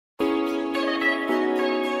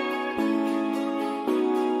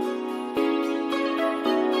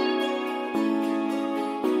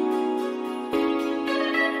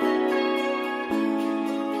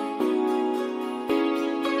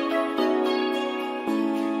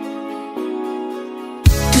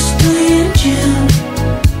June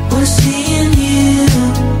was seeing you.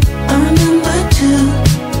 I remember too.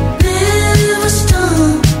 Never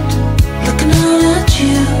stopped looking out at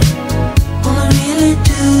you. All I really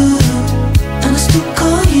do, and I still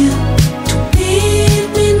call you to meet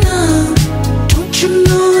me now. Don't you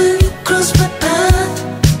know when you crossed my path,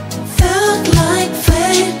 felt like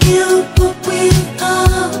fate killed what we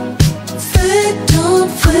are. Fate don't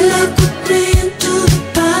fade with me into the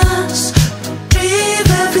past. Dream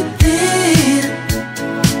everything.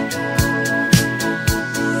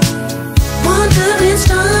 Wandering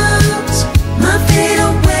stars might fade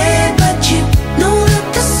away, but you know that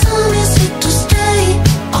the sun is here to stay.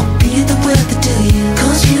 I'll be the weather to you,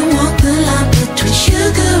 'cause you walk the line between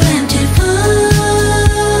sugar and divine.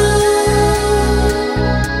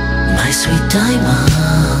 My sweet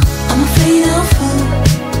diamond, I'm afraid of who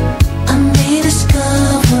I may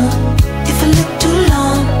discover if I look too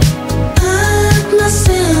long at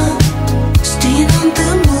myself. Staying on the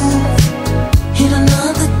move, hit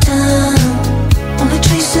another town. Only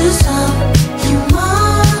traces of you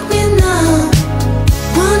want me now.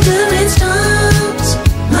 Wandering stars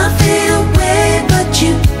might fade away, but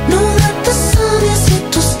you know that the sun is here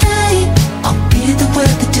to stay. I'll be the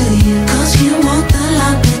weather to you, 'cause you walk the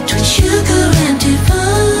line between sugar and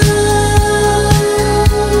divine.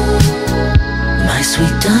 My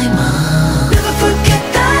sweet diamond, never forget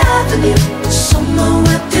that avenue. Somewhere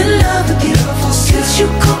wrapped in love with you. Since you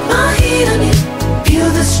caught my heat on you, feel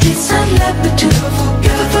the streets that led me to.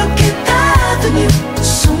 Never forget that avenue.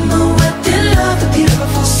 Somewhere wrapped in love with you.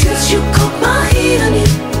 Since you caught my heat on you,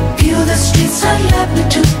 feel the streets that led me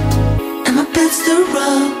to. And my bed's the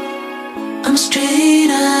road, I'm a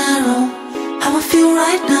straight arrow. How I feel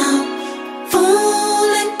right now, full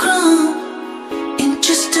and grown. In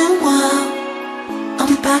just a while, I'll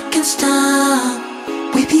be back in style,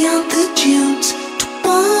 way beyond the dunes,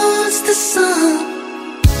 towards the sun.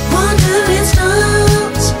 Wandering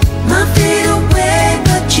stars might fade away,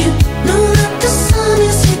 but you know that the sun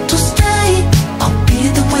is here to stay. I'll be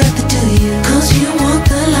the weather to you, 'cause you walk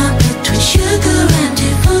the line between sugar and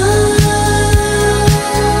divine.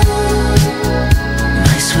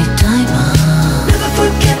 My sweet diamond, never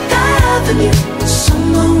forget that avenue.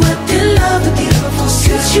 Somewhere wrapped in love with you.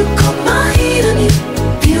 Since you caught my heat on you,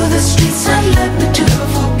 feel the streets that led me